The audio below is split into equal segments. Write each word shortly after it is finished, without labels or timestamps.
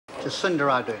Jacinda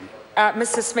Ardern.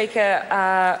 Mr Speaker,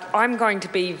 I'm going to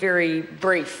be very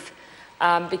brief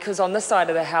because on this side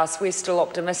of the House we're still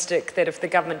optimistic that if the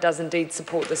government does indeed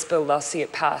support this bill, they'll see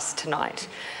it pass tonight.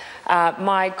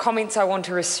 My comments I want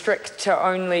to restrict to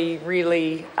only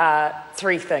really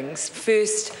three things.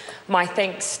 First, my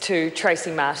thanks to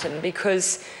Tracy Martin,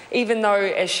 because even though,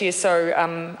 as she is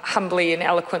so humbly and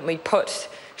eloquently put,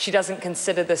 she doesn't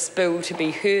consider this bill to be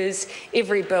hers,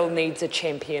 every bill needs a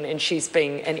champion, and she's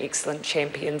been an excellent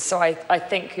champion. So I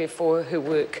thank her for her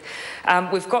work.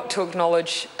 We've got to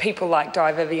acknowledge people like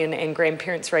Di Vivian and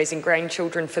grandparents raising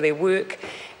grandchildren for their work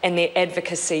and their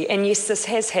advocacy. And yes, this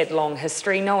has had long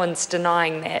history, no one's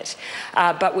denying that,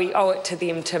 but we owe it to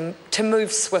them to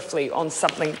move swiftly on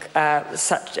something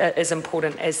such as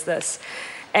important as this.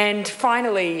 And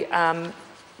finally,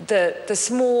 the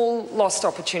small lost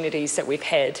opportunities that we've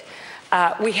had,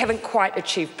 we haven't quite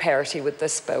achieved parity with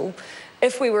this bill.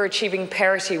 If we were achieving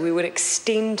parity, we would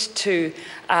extend to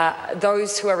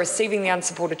those who are receiving the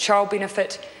unsupported child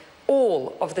benefit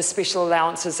all of the special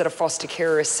allowances that a foster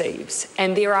carer receives,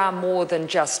 and there are more than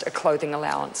just a clothing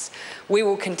allowance. We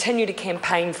will continue to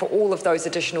campaign for all of those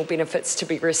additional benefits to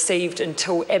be received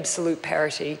until absolute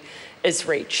parity is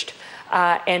reached.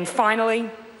 And finally,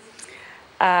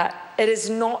 it is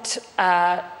not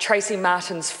Tracy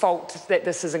Martin's fault that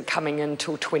this isn't coming in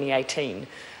until 2018.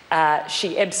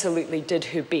 She absolutely did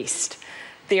her best.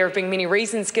 There have been many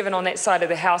reasons given on that side of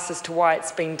the House as to why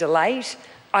it's been delayed.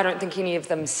 I don't think any of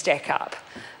them stack up.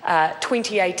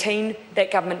 2018,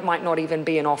 that government might not even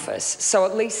be in office. So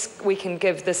at least we can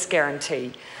give this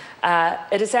guarantee.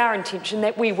 It is our intention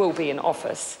that we will be in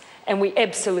office, and we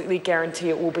absolutely guarantee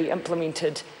it will be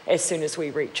implemented as soon as we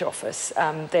reach office.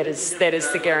 That is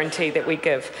the guarantee that we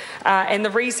give. And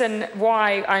the reason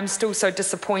why I'm still so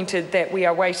disappointed that we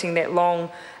are waiting that long,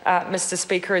 Mr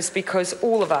Speaker, is because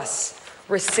all of us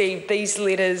received these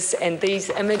letters and these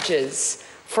images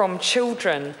from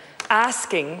children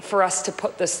asking for us to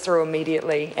put this through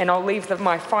immediately. And I'll leave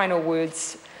my final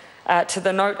words to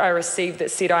the note I received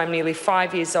that said, "I'm nearly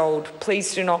 5 years old.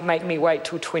 Please do not make me wait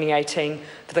till 2018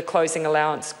 for the closing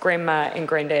allowance. Grandma and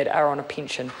Granddad are on a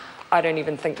pension." I don't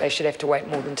even think they should have to wait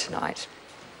more than tonight.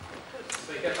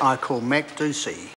 I call Mac Ducey.